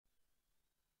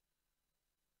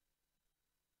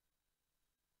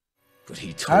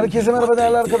Herkese merhaba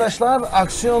değerli arkadaşlar.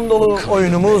 Aksiyon dolu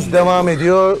oyunumuz devam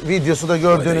ediyor. Videosu da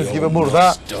gördüğünüz gibi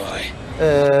burada.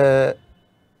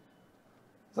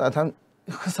 Zaten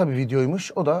kısa bir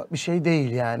videoymuş. O da bir şey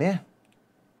değil yani.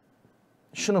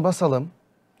 Şunu basalım.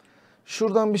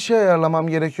 Şuradan bir şey ayarlamam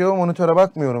gerekiyor. Monitöre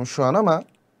bakmıyorum şu an ama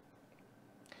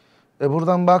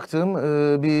buradan baktığım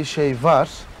bir şey var.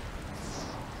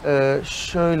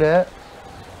 Şöyle.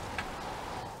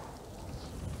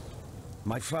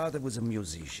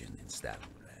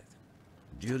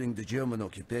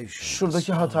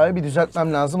 Şuradaki hatayı bir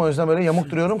düzeltmem lazım. O yüzden böyle yamuk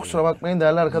duruyorum. Kusura bakmayın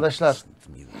değerli arkadaşlar.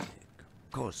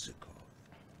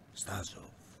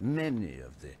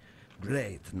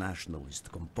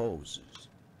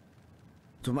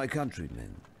 To my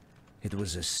countrymen, it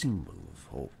was a symbol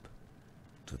of hope.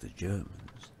 To the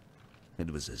Germans, it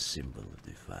was a symbol of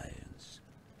defiance.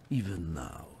 Even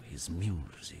now, his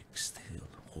music still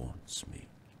haunts me.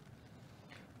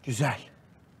 Güzel.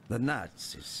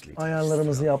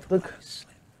 Ayarlarımızı yaptık.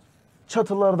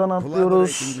 Çatılardan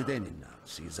atlıyoruz.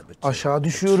 Aşağı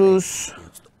düşüyoruz.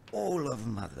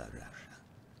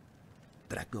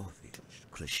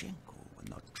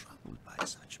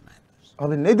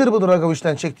 Abi nedir bu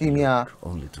Dragovich'ten çektiğim ya?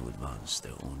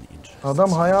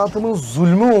 Adam hayatımın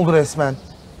zulmü oldu resmen.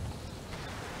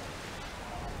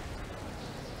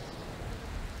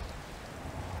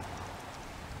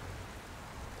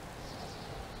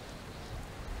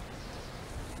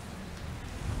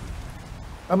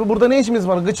 Abi burada ne işimiz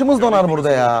var? Gıçımız donar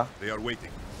burada ya.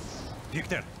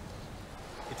 Victor,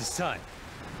 it is time.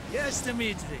 Yes,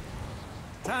 Dimitri.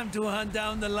 Time to hunt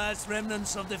down the last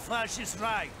remnants of the fascist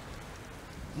right.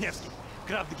 Nevsky,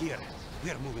 grab the gear.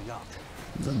 We are moving out.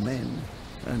 The men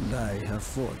and I have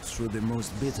fought through the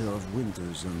most bitter of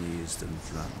winters on the Eastern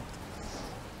Front.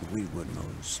 We were no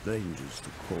strangers to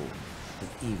cold, but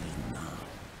even now,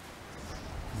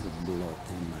 the blood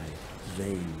in my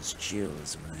veins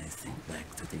chills when I think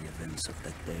back to the events of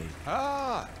that day.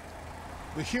 Ah!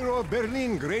 The hero of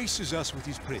Berlin graces us with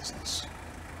his presence.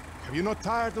 Have you not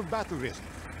tired of battle rhythm?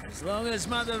 As long as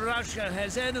Mother Russia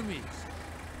has enemies,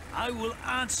 I will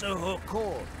answer her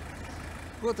call.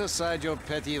 Put aside your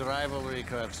petty rivalry,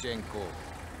 Kravchenko.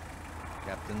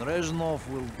 Captain Rezhnov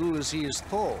will do as he is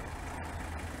told.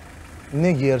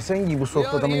 Ne giyersen giy bu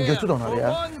soğukta adamın götü donar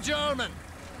ya. One German,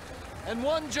 and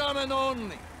one German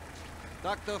only.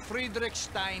 Dr. Friedrich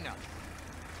Steiner.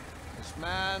 This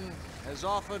man has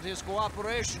offered his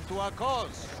cooperation to our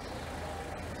cause.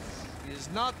 He is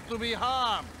not to be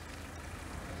harmed.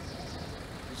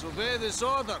 Disobey this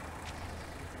order,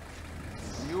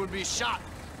 and you will be shot.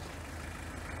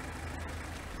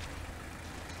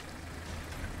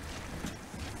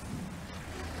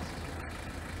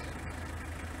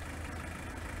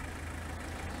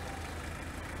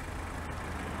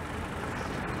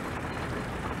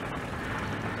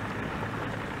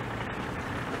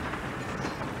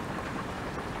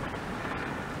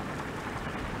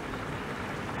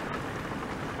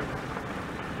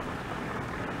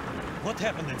 What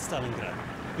happened in Stalingrad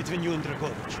between you and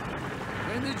Dragovich?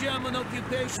 When the German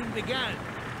occupation began,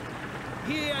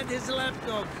 he and his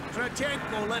lapdog,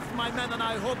 Kravchenko, left my men and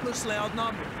I hopelessly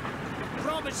outnumbered.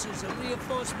 Promises of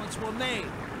reinforcements were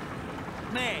made,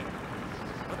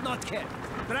 but not kept.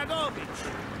 Dragovich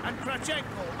and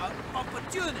Kravchenko are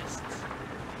opportunists,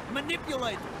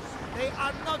 manipulators. They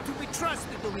are not to be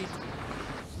trusted, Dmitri.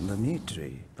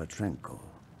 Dmitri Petrenko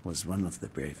was one of the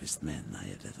bravest men I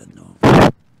have ever known.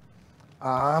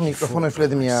 Mikrofon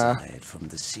üfledim ya. From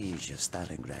the siege of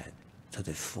Stalingrad to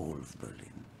the fall of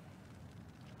Berlin.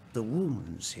 The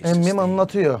wounds he Emmim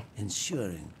anlatıyor.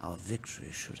 ensuring our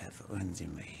victory should have earned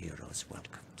him a hero's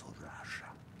welcome to Russia.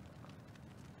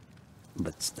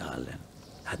 But Stalin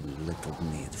had little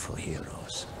need for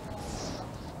heroes.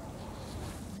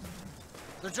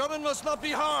 The German must not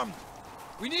be harmed.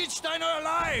 We need Steiner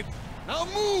alive. Now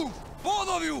move, both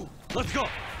of you. Let's go.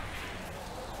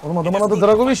 Oğlum adamın adı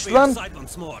Dragovich lan.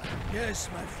 Yes,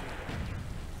 my friend.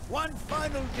 One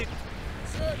final victory.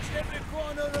 Search every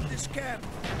corner of this camp.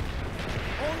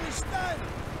 Only stand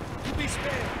to be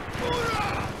spared.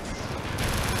 Hoorah!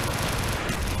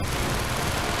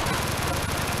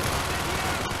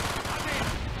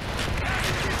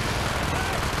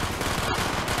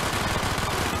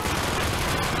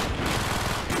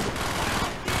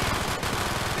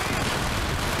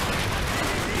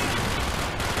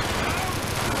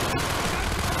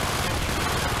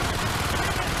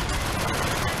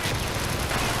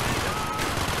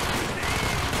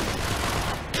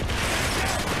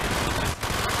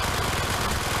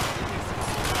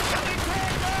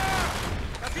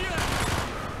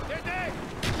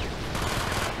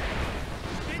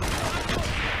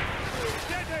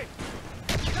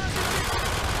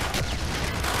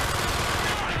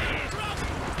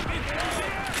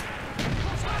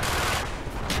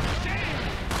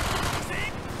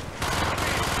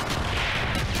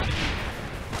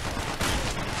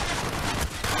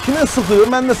 Sen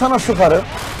sıkıyorsun, ben de sana sıkarım.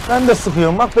 Ben de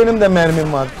sıkıyorum, bak benim de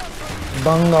mermim var.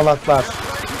 Dangalaklar.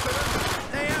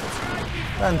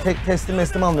 Ben tek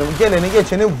teslim almıyorum. Geleni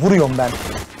geçeni vuruyorum ben.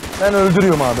 Ben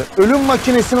öldürüyorum abi. Ölüm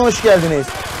makinesine hoş geldiniz.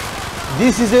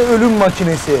 Size ölüm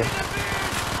makinesi.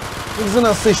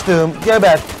 Hızına sıçtığım,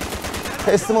 geber.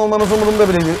 Teslim olmanız umurumda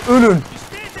bile değil. Ölün.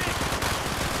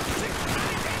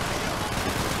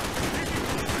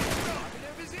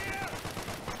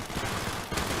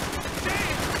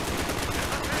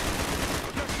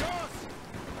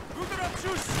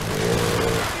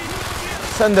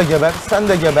 Sen de geber, sen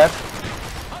de geber.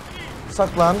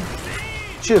 Saklan.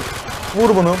 Çık.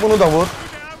 Vur bunu, bunu da vur.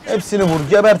 Hepsini vur,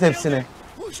 gebert hepsini.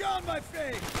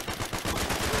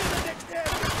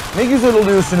 Ne güzel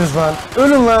oluyorsunuz lan.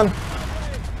 Ölün lan.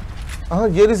 Aha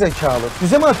geri zekalı.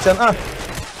 Füze mi atacaksın? Ah.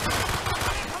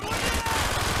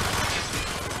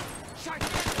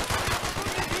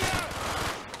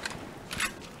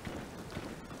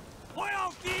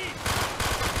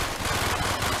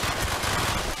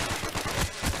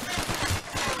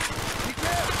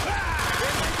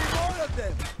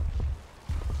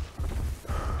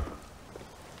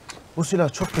 Bu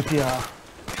silah çok kötü ya.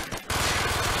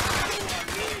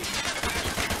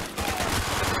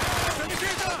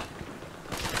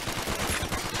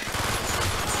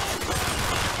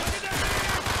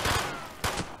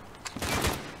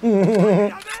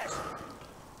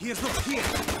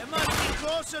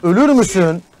 Ölür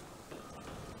müsün?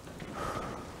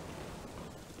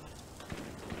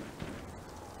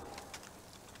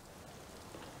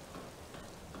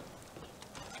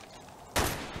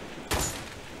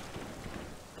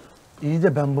 İyi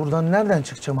de ben buradan nereden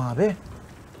çıkacağım abi?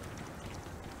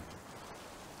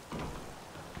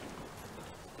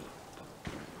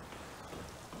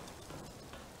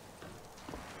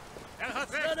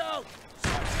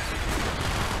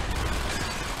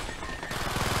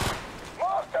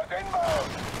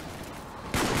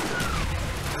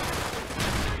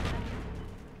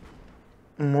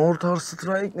 Mortar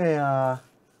Strike ne ya?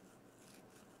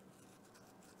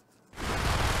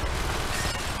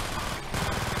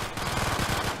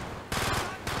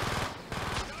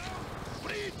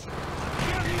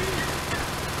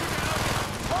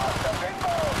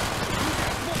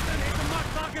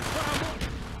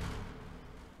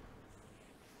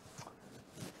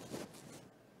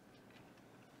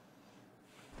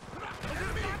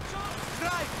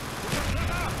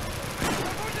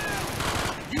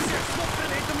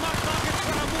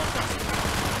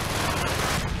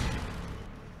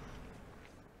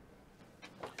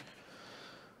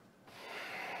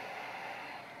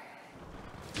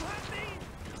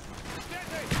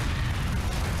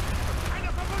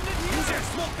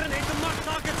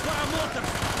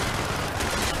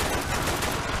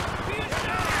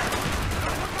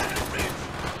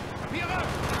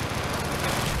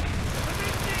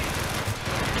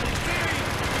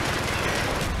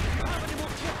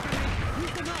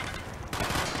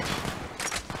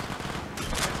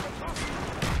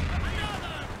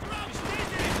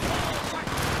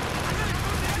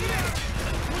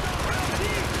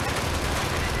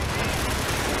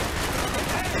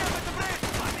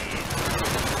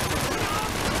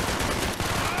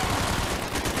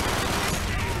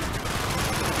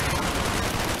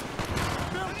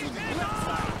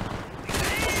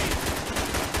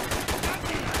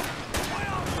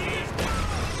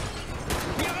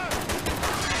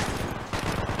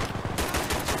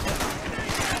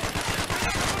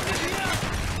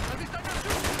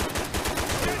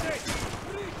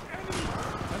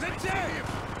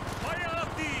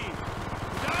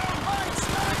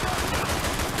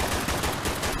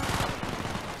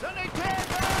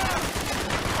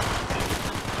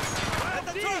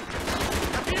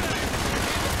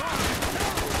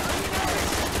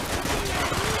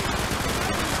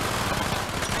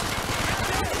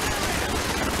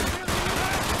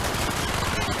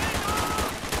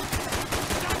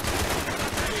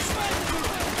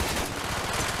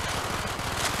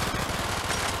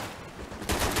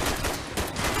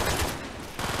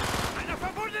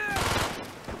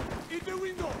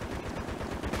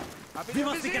 We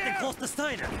must be getting close to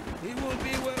Steiner. He will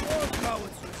be where all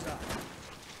cowards reside.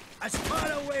 As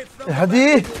far away from the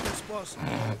Hadi. battlefield as possible.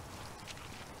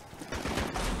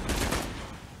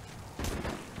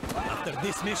 After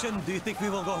this mission, do you think we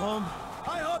will go home?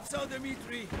 I hope so,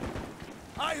 Dmitri.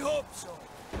 I hope so.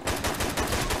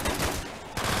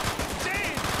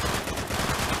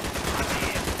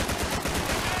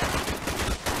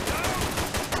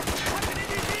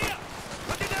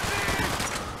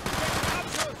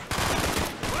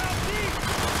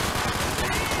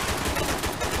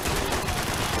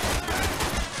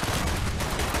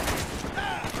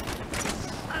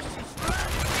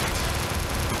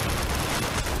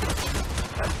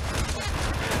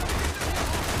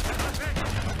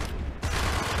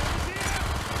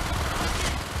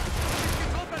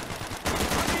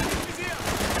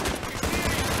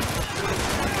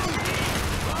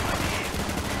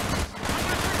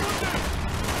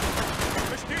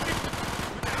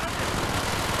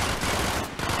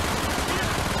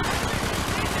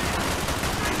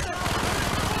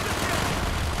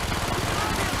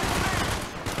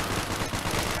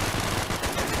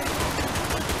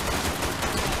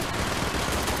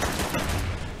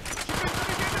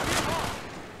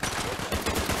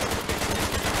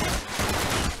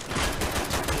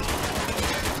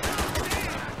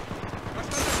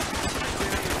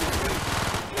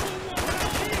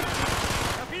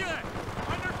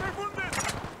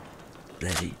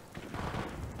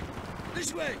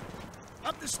 This way!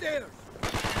 Up the stairs!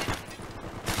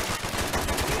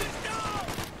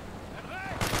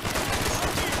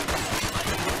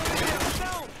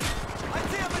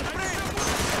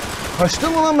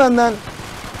 Kaçtın mı lan benden?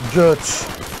 Göt.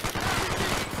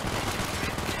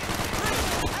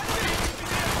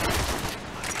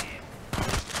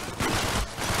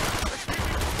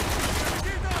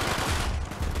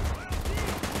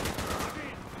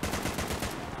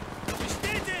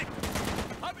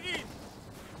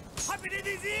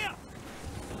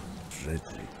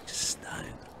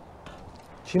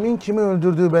 Kimin kimi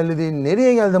öldürdüğü belli değil.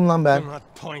 Nereye geldim lan ben? Do not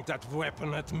point that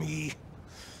weapon at me,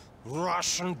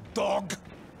 Russian dog.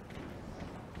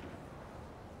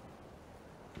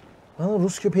 Bana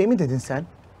Rus köpeği mi dedin sen?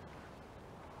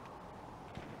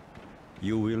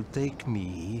 You will take me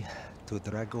to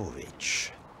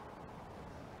Dragovich.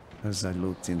 As I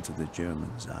looked into the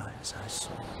German's eyes, I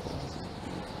saw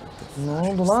all Ne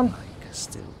oldu lan? like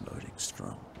still burning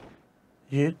strong.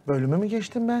 Yiğit, bölümü mü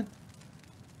geçtim ben?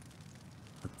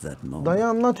 At that moment, Dayı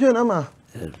anlatıyorsun ama.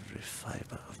 every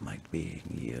fiber of my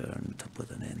being yearned to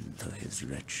put an end to his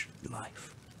wretched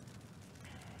life.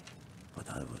 But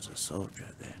I was a soldier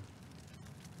then.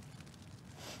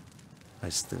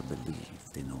 I still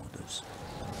believed in orders.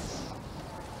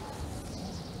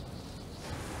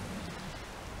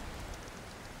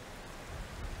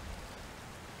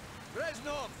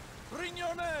 Reznov, bring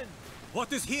your men!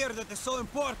 What is here that is so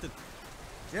important?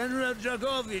 General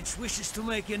Dragovich wishes to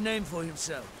make a name for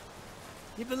himself.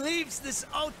 He believes this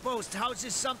outpost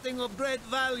houses something of great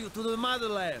value to the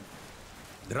motherland.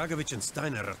 Dragovich and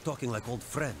Steiner are talking like old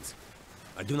friends.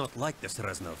 I do not like this,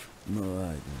 Reznov. No,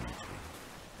 I don't.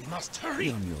 We must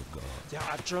hurry. On your guard. There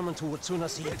are Germans who would sooner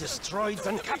see you destroyed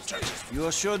than captured. You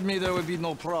assured me there would be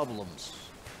no problems.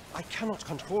 I cannot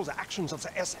control the actions of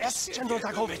the SS, General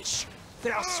Dragovich.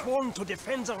 They are sworn to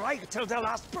defend the Reich till their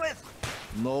last breath.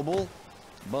 Noble,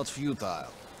 but futile.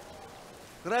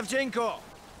 Kravchenko,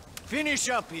 finish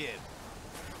up here.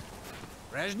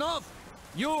 Reznov,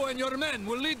 you and your men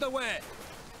will lead the way.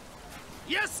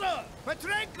 Yes, sir!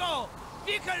 Petrenko!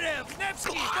 Vikarev!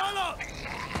 Nevsky! Dolo!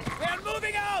 We are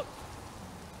moving out!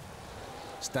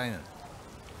 Steiner,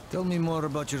 tell me more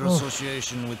about your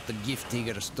association with the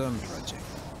Giftiger Stern project.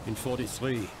 In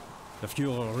 43, the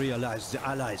Führer realized the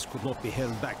Allies could not be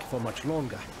held back for much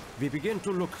longer. We began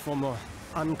to look for more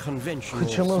unconventional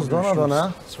Kıçımız solutions. dona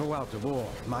dona. Throughout the war,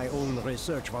 my own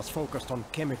research was focused on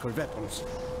chemical weapons.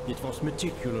 It was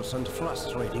meticulous and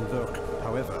frustrating work.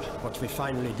 However, what we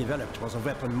finally developed was a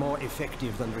weapon more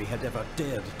effective than we had ever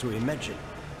dared to imagine.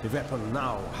 The weapon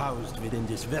now housed within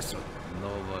this vessel.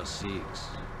 Nova 6.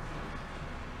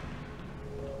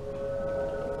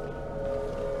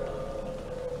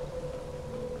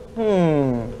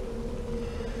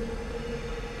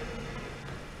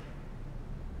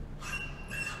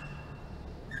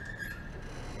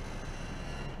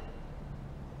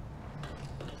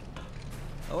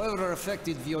 However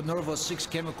effective your Nova 6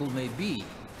 chemical may be,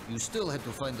 you still had to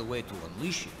find a way to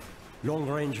unleash it.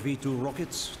 Long-range V2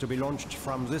 rockets to be launched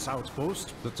from this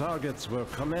outpost. The targets were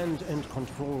command and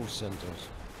control centers.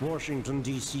 Washington,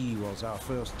 D.C. was our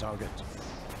first target.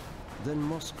 Then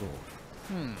Moscow.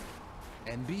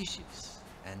 Ambitious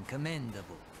and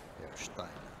commendable, Herr Steiner.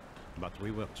 But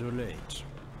we were too late.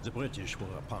 The British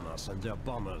were upon us and their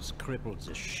bombers crippled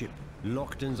the ship.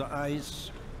 Locked in the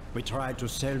ice, we tried to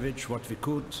salvage what we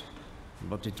could,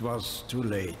 but it was too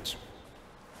late.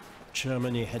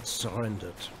 Germany had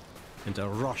surrendered, and a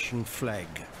Russian flag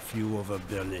flew over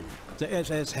Berlin. The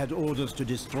SS had orders to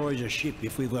destroy the ship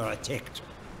if we were attacked.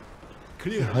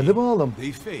 Clearly, Hadi bakalım.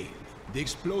 they failed. The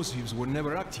explosives were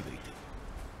never activated.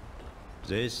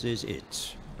 This is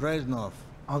it. Reznov,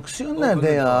 Aksiyon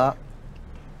nerede ya?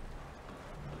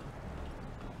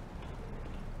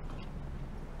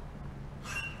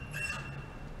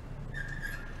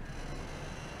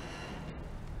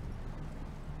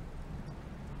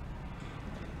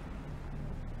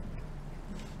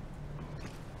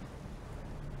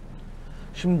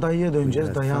 Şimdi dayıya döneceğiz.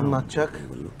 We Dayı had found anlatacak. what we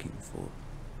were looking for.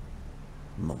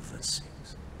 Nova 6.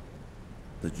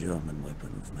 The German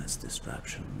weapon of mass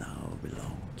destruction now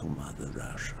belonged to Mother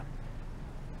Russia.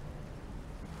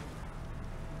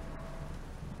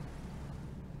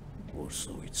 Or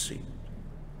so it seemed.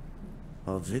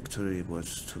 Our victory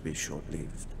was to be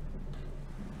short-lived.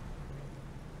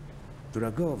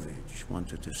 Dragovich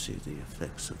wanted to see the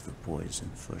effects of the poison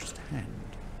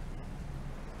firsthand.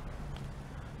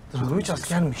 Dragovich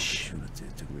askermiş. Opportunity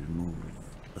to remove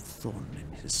a thorn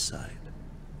in his side.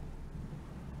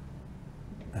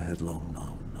 I had long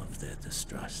known of their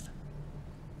distrust.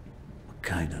 What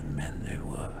kind of men they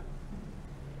were.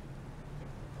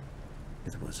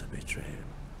 It was a betrayal.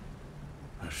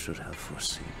 I should have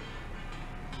foreseen.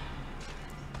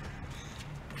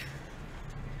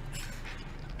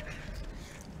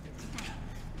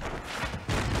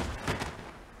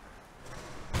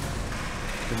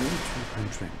 The military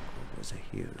Pantrenko was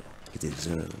a hero. He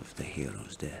deserved the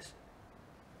hero's death.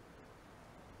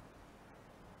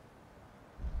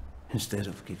 Instead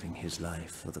of giving his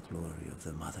life for the glory of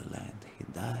the motherland, he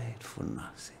died for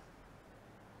nothing.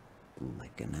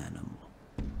 Like an animal.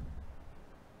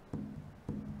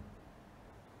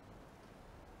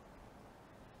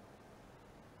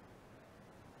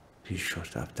 He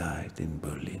should have died in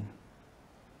Berlin.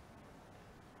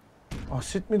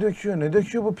 Asit mi döküyor? Ne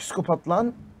döküyor bu psikopat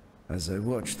lan? As I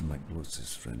watched my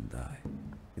closest friend die,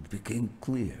 it became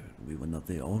clear we were not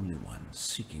the only ones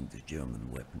seeking the German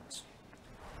weapons.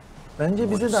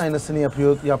 Bence bize de aynısını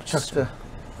yapacaktı.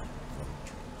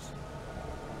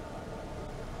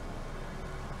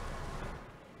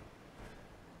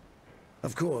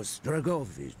 Of course,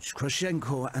 Dragovich,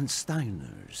 Krashenko, and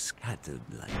Steiner scattered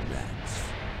like rats,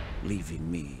 leaving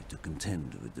me to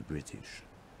contend with the British.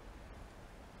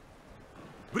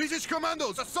 British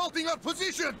commandos assaulting our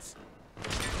positions!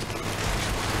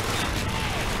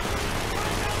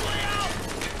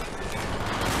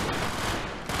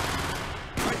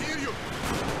 I hear you!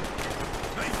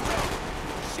 Nice job!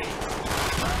 Shit!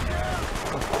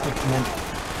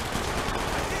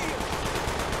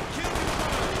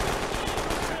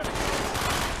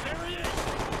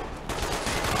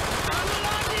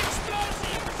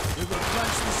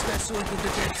 Into the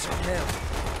depths of hell.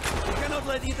 We cannot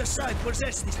let either side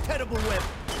possess this terrible weapon.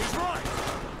 He's right!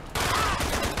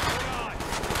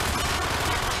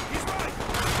 He's right!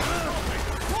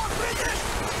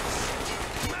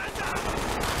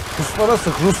 Ruslara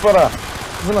sık, Ruslara.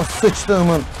 Buna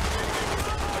sıçtığımın.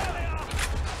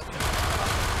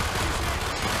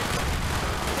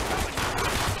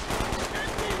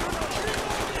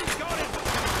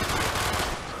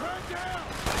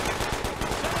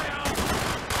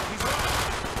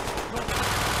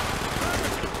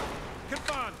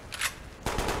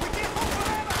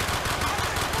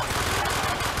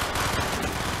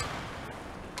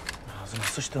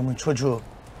 Sıçtığımın çocuğu.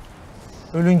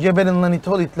 Ölün geberin lan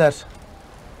itol itler.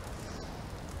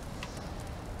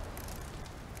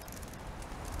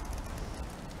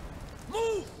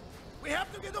 Move! We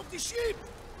have to get off the ship!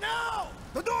 Now!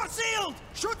 The door's sealed!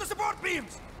 Shoot the support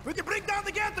beams! We can bring down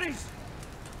the gantries!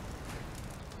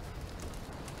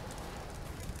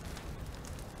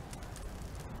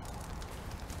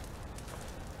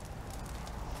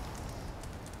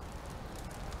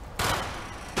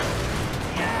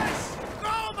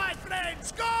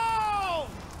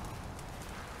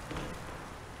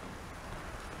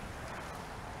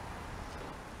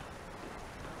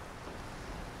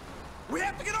 We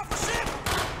have to get off the ship!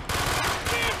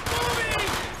 Keep moving!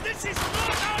 This is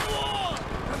not our war!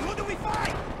 And who do we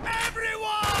fight?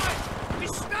 Everyone! We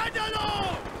stand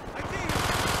alone! I think...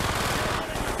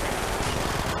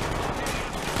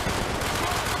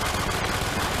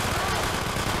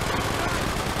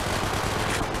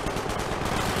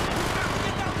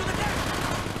 Get down to the deck!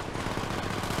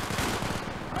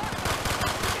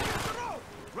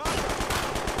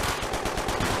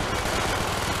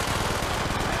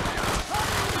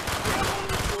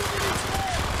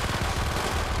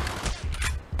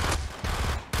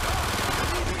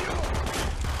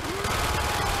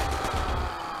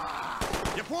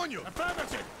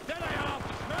 Affirmative! There they are!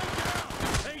 Man down!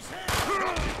 He's here!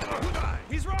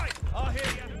 He's right! I'll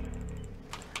hear you!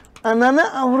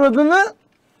 Ananı avradını.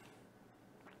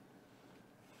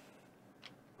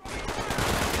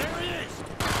 There he is!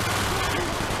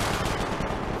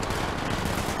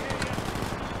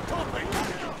 Copy!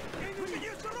 We can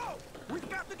use the rope! We've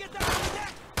got to get down to the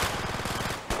deck!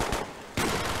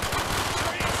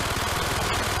 There he is!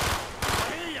 I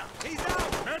hear you! He's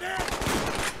out! They're dead!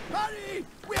 Hurry!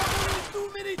 We have only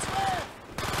 2 minutes left!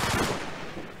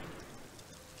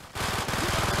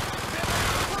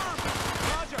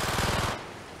 Roger!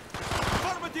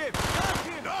 Affirmative! Got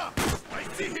him! I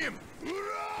see him!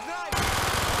 Right!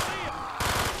 See him!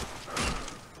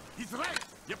 He's right!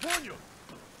 Я понял!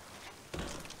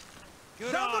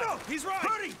 Down the road! He's right!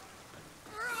 Hurry!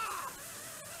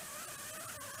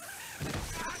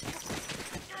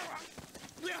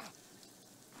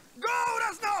 Go,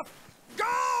 Rasnov!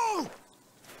 Go!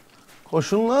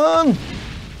 Koşun lan. I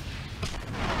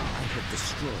had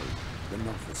destroyed the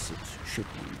Novosibirsk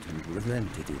shipment and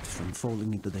prevented it from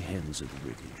falling into the hands of the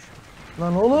British.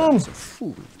 Lan I oğlum. was a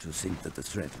fool to think that the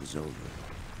threat was over.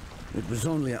 It was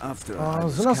only after I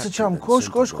was Ağzına sıçam. captured Koş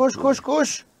and koş sent koş to koş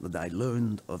koş. that I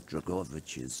learned of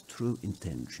Dragovich's true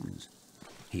intentions.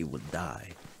 He will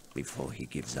die before he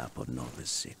gives up on Nova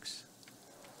 6.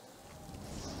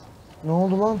 Ne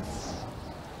oldu lan?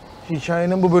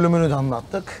 Hikayenin bu bölümünü de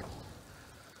anlattık.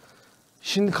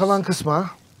 Şimdi kalan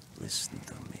kısma. Listen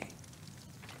to me.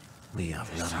 We are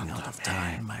running out of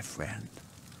time, my friend.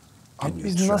 Abi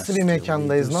biz nasıl bir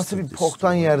mekandayız? Nasıl bir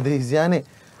poktan yerdeyiz? Yani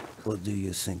What do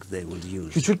you think they will use?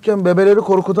 küçükken bebeleri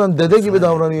korkutan dede gibi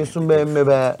davranıyorsun be emmi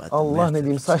be. Allah ne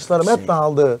diyeyim, saçlarım hep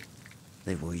dağıldı.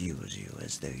 They will use you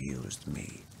as they used me.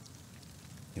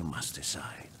 You must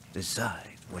decide.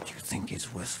 Decide what you think is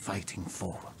worth fighting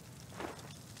for.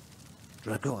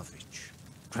 Dragovich,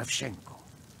 Kravchenko,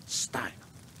 Stein.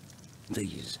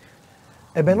 These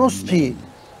Ebenoski,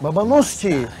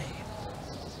 Babanoski.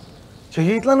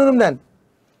 Çekil git lan önümden.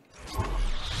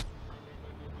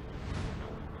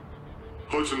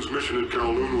 Hudson's mission at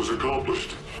Kanalımı was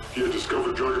accomplished. He had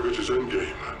discovered Dragovich's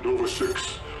endgame, Nova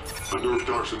 6. A nerve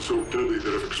toxin so deadly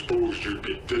that if exposed, you'd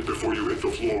be dead before you hit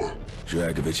the floor.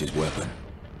 Dragovich's weapon.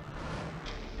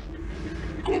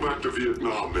 Go back to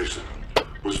Vietnam, Mason.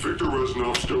 Was Victor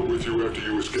Reznov still with you after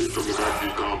you escaped from the Mackey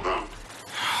compound?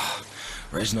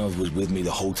 Reznov was with me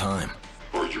the whole time.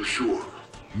 Are you sure?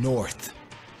 North.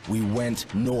 We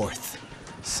went north.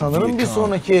 Sanırım bir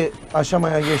sonraki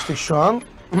aşamaya geçtik şu an.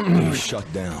 We were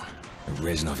shut down, and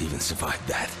Reznov even survived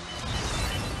that.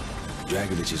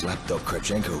 Dragovich's lapdog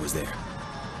Kravchenko was there.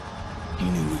 He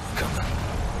knew we were coming.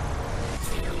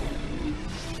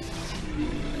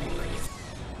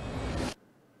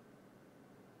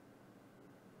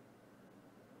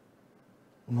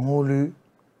 Ne oluyor?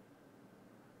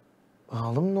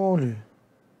 Bakalım ne oluyor?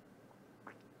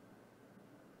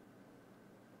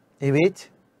 Evet.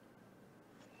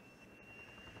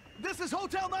 This is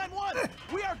Hotel 9-1.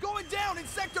 We are going down in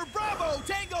Sector Bravo.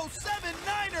 Tango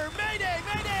 7-9er. Mayday,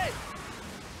 mayday.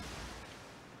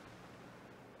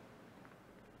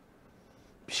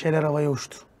 Bir şeyler havaya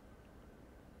uçtu.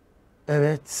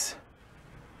 Evet.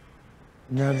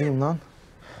 Neredeyim lan?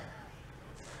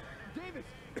 Davis,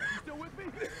 you still with me?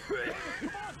 Davis,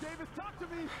 come on, Davis, talk to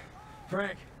me.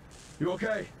 Frank, you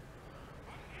okay?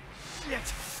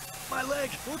 Shit, my leg.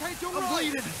 What are you doing? I'm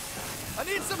bleeding. I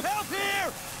need some help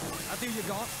here. I think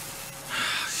you're gone.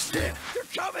 Shit,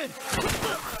 they're coming.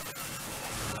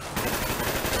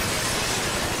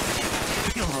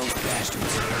 kill those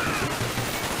bastards.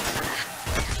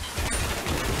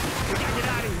 We gotta get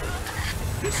out of here.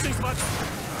 This thing's much.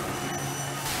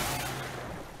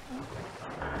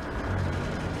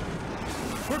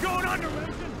 We're going under,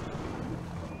 Mason.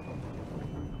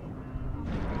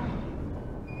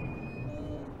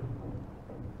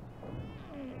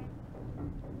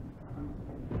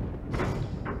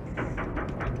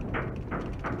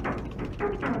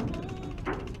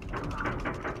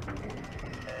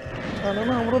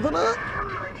 Ananı avradını.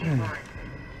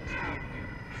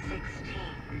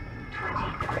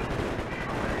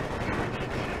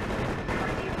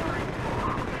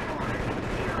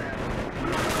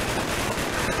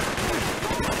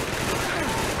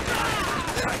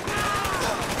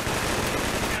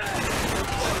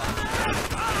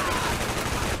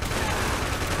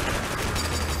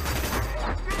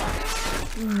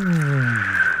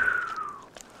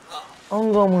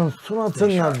 Angamın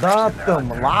suratına dağıttım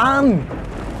lan.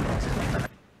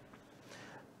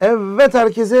 Evet,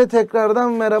 herkese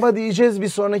tekrardan merhaba diyeceğiz bir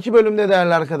sonraki bölümde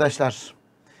değerli arkadaşlar.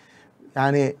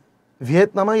 Yani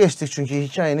Vietnam'a geçtik çünkü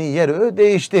hikayenin yeri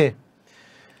değişti.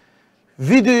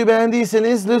 Videoyu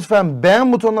beğendiyseniz lütfen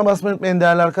beğen butonuna basmayı unutmayın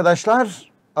değerli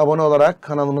arkadaşlar. Abone olarak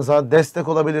kanalımıza destek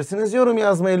olabilirsiniz. Yorum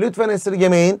yazmayı lütfen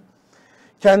esirgemeyin.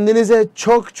 Kendinize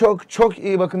çok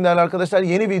iyi bakın değerli arkadaşlar.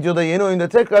 Yeni videoda, yeni oyunda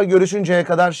tekrar görüşünceye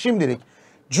kadar şimdilik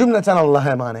cümleten Allah'a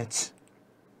emanet.